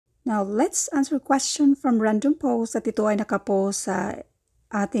Now, let's answer question from random post at ito ay nakapost sa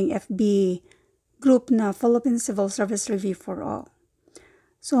ating FB group na Philippine Civil Service Review for All.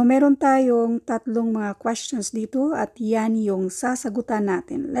 So, meron tayong tatlong mga questions dito at yan yung sasagutan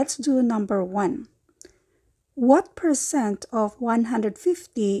natin. Let's do number 1. What percent of 150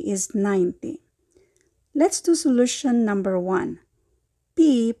 is 90? Let's do solution number 1.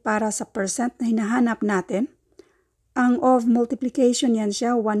 P para sa percent na hinahanap natin. Ang of multiplication yan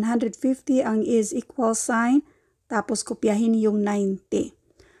siya, 150 ang is equal sign, tapos kopyahin yung 90.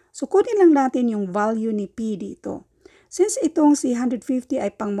 So, kunin lang natin yung value ni P dito. Since itong si 150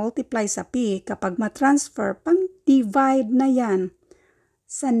 ay pang-multiply sa P, kapag ma-transfer, pang-divide na yan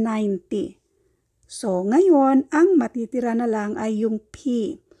sa 90. So, ngayon, ang matitira na lang ay yung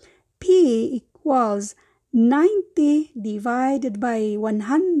P. P equals 90 divided by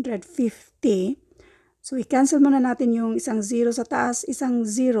 150. So, i-cancel muna natin yung isang 0 sa taas, isang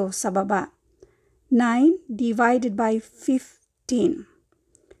 0 sa baba. 9 divided by 15.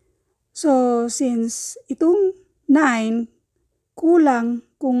 So, since itong 9, kulang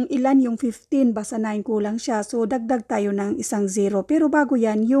kung ilan yung 15, basta 9 kulang siya. So, dagdag tayo ng isang 0. Pero bago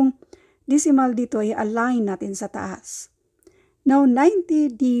yan, yung decimal dito ay align natin sa taas. Now,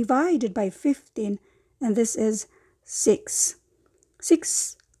 90 divided by 15, and this is 6.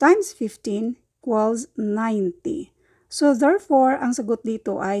 6 times 15 equals 90. So, therefore, ang sagot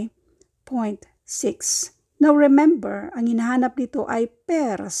dito ay 0.6. Now, remember, ang hinahanap dito ay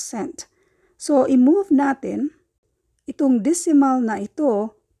percent. So, i-move natin itong decimal na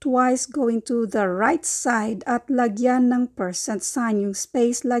ito twice going to the right side at lagyan ng percent sign, yung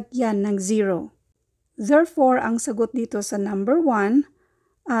space lagyan ng 0. Therefore, ang sagot dito sa number 1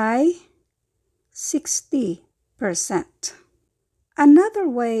 ay 60%. Another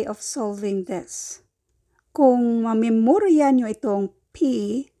way of solving this, kung mamemorya nyo itong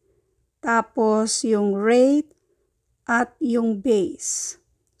P, tapos yung rate at yung base.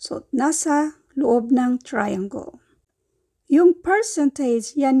 So, nasa loob ng triangle. Yung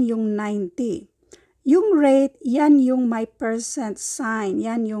percentage, yan yung 90. Yung rate, yan yung may percent sign,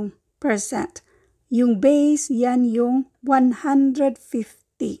 yan yung percent. Yung base, yan yung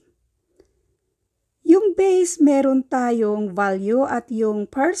 150. Yung base, meron tayong value at yung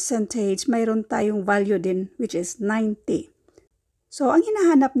percentage, meron tayong value din, which is 90. So, ang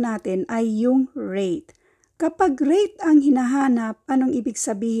hinahanap natin ay yung rate. Kapag rate ang hinahanap, anong ibig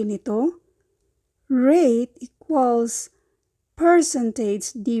sabihin nito? Rate equals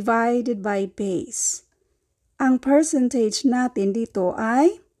percentage divided by base. Ang percentage natin dito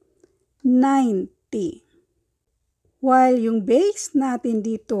ay 90. While yung base natin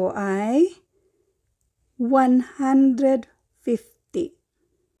dito ay 150.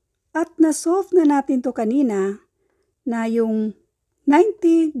 At na-solve na natin to kanina na yung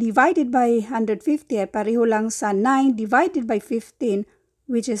 90 divided by 150 ay pareho lang sa 9 divided by 15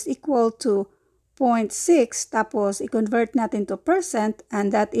 which is equal to 0.6. Tapos i-convert natin to percent and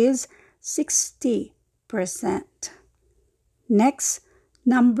that is 60%. Next,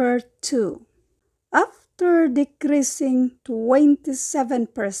 number 2. After decreasing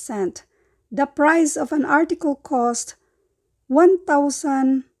 27%, the price of an article cost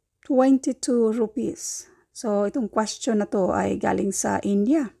 1,022 rupees. So, itong question na to ay galing sa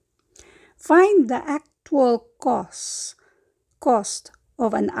India. Find the actual cost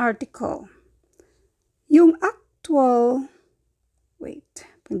of an article. Yung actual,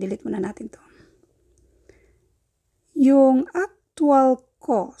 pang-delete muna natin to. Yung actual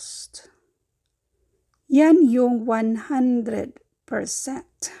cost, yan yung 100%.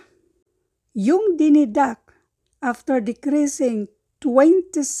 Yung dinidak after decreasing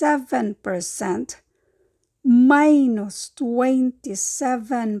 27% minus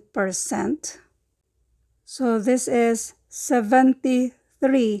 27%. So this is 73%.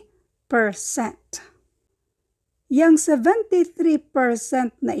 Yang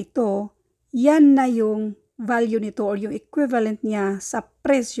 73% na ito, yan na yung value nito or yung equivalent niya sa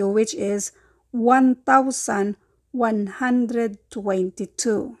presyo which is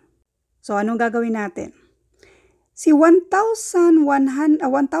 1,122. So, anong gagawin natin? Si 1,022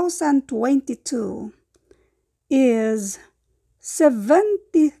 is 73%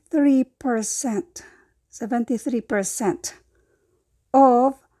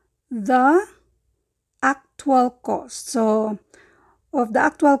 of the actual cost. So, of the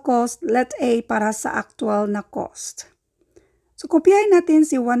actual cost, let A para sa actual na cost. So, kopyahin natin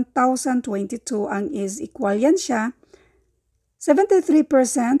si 1,022 ang is equal yan siya. 73%,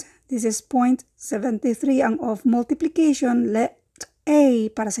 this is 0.73 ang of multiplication, let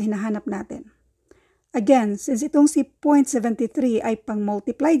A para sa hinahanap natin. Again, since itong si 0.73 ay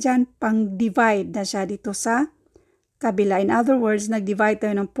pang-multiply dyan, pang-divide na siya dito sa kabila. In other words, nag-divide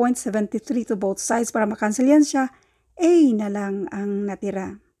tayo ng 0.73 to both sides para makancel yan siya. A na lang ang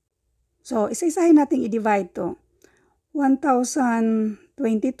natira. So, isa-isahin natin i-divide to. 1,022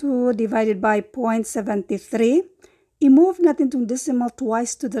 divided by 0.73. I-move natin itong decimal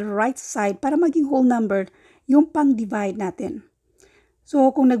twice to the right side para maging whole number yung pang-divide natin.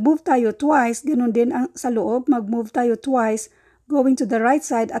 So, kung nag-move tayo twice, ganun din ang sa loob, mag-move tayo twice, going to the right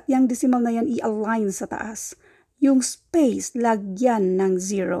side at yung decimal na yan i-align sa taas. Yung space, lagyan ng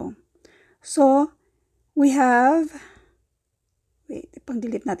 0. So, we have, wait,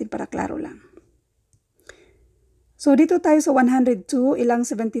 pang-delete natin para klaro lang. So, dito tayo sa 102, ilang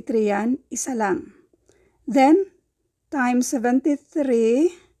 73 yan? Isa lang. Then, times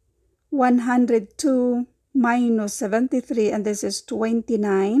 73, 102 minus 73, and this is 29.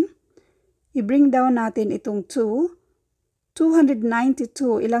 I-bring down natin itong 2.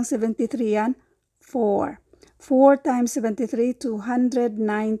 292, ilang 73 yan? 4. 4 times 73, 292.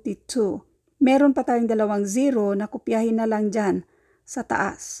 Meron pa tayong dalawang 0 na kopyahin na lang dyan sa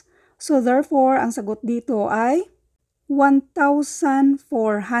taas. So therefore, ang sagot dito ay 1,400.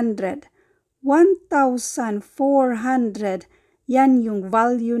 1,400. Yan yung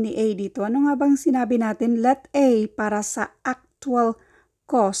value ni A dito. Ano nga bang sinabi natin? Let A para sa actual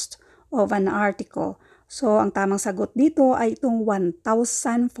cost of an article. So, ang tamang sagot dito ay itong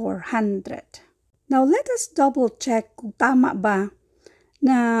 1,400. Now, let us double check kung tama ba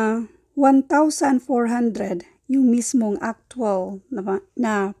na 1,400 yung mismong actual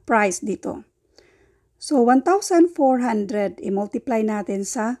na price dito. So, 1,400 i-multiply natin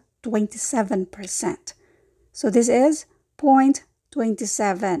sa 27%. So, this is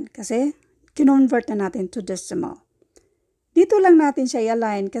 0.27 kasi kinonvert na natin to decimal. Dito lang natin siya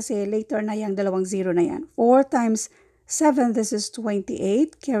i-align kasi later na yung dalawang 0 na yan. 4 times 7, this is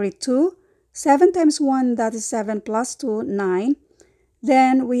 28. Carry 2. 7 times 1, that is 7 plus 2, 9.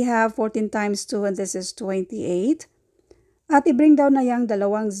 Then we have 14 times 2 and this is 28. At i-bring down na yung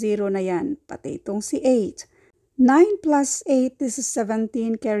dalawang 0 na yan, pati itong si 8. 9 plus 8, this is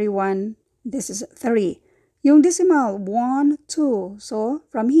 17. Carry 1, this is 3. Yung decimal, 1, 2. So,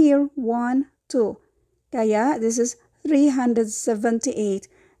 from here, 1, 2. Kaya, this is 378.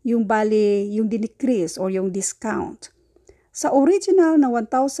 Yung bali, yung dinecrease or yung discount. Sa original na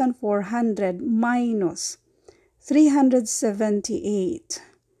 1,400 minus 378.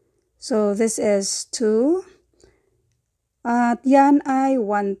 So, this is 2. At yan ay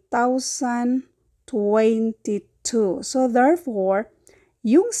 1,022. So, therefore,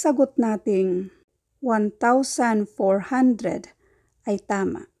 yung sagot nating 1,400 ay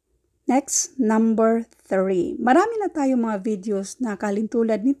tama. Next, number 3. Marami na tayong mga videos na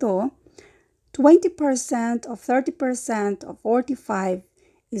kalintulad nito. 20% of 30% of 45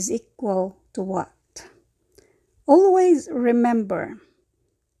 is equal to what? Always remember,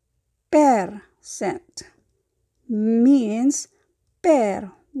 percent means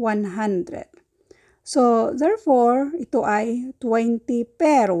per 100. So, therefore, ito ay 20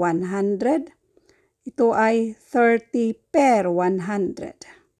 per 100. Ito ay 30 per 100.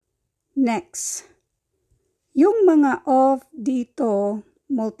 Next, yung mga of dito,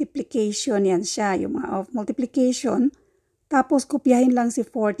 multiplication yan siya. Yung mga of multiplication, tapos kopyahin lang si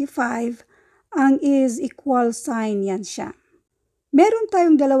 45, ang is equal sign yan siya. Meron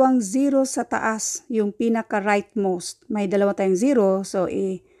tayong dalawang 0 sa taas, yung pinaka-rightmost. May dalawa tayong 0, so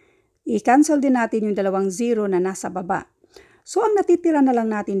i-cancel din natin yung dalawang 0 na nasa baba. So, ang natitira na lang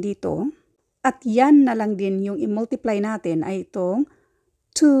natin dito, at yan na lang din yung i-multiply natin ay itong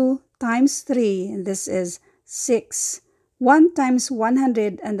 2 times 3, and this is 6. 1 times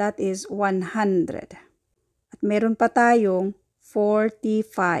 100, and that is 100. At meron pa tayong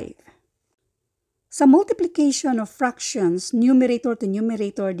 45. Sa multiplication of fractions, numerator to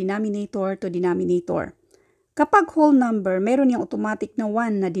numerator, denominator to denominator, kapag whole number, meron yung automatic na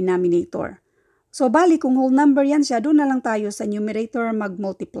 1 na denominator. So, bali kung whole number yan siya, doon na lang tayo sa numerator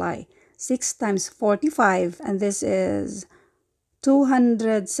mag-multiply. 6 times 45, and this is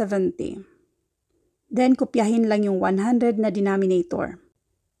 270. Then, kopyahin lang yung 100 na denominator.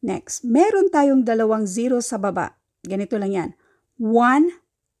 Next, meron tayong dalawang 0 sa baba. Ganito lang yan. 1,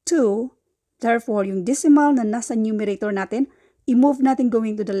 2. Therefore, yung decimal na nasa numerator natin, i-move natin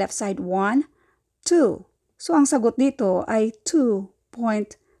going to the left side. 1, 2. So, ang sagot dito ay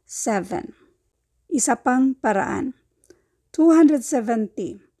 2.7. Isa pang paraan.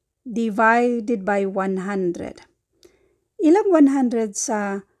 270 divided by 100. Ilang 100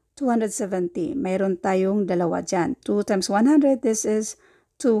 sa 270? Mayroon tayong dalawa dyan. 2 times 100, this is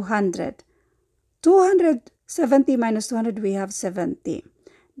 200. 270 minus 200, we have 70.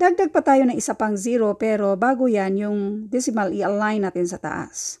 Dagdag pa tayo ng isa pang 0, pero bago yan, yung decimal i-align natin sa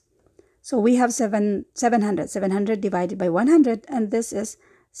taas. So we have 700. 700 divided by 100, and this is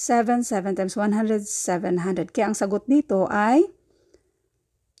 7 times 100, 700. Kaya ang sagot dito ay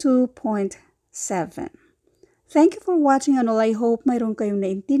 2.7. Thank you for watching, and I hope mayroon kayong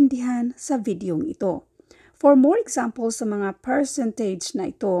naintindihan sa videong ito. For more examples sa mga percentage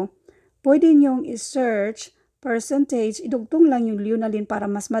na ito, pwede niyong i-search percentage, idugtong lang yung Lunalin para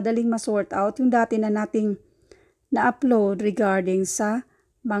mas madaling ma-sort out yung dati na nating na-upload regarding sa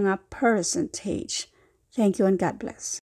mga percentage. Thank you and God bless.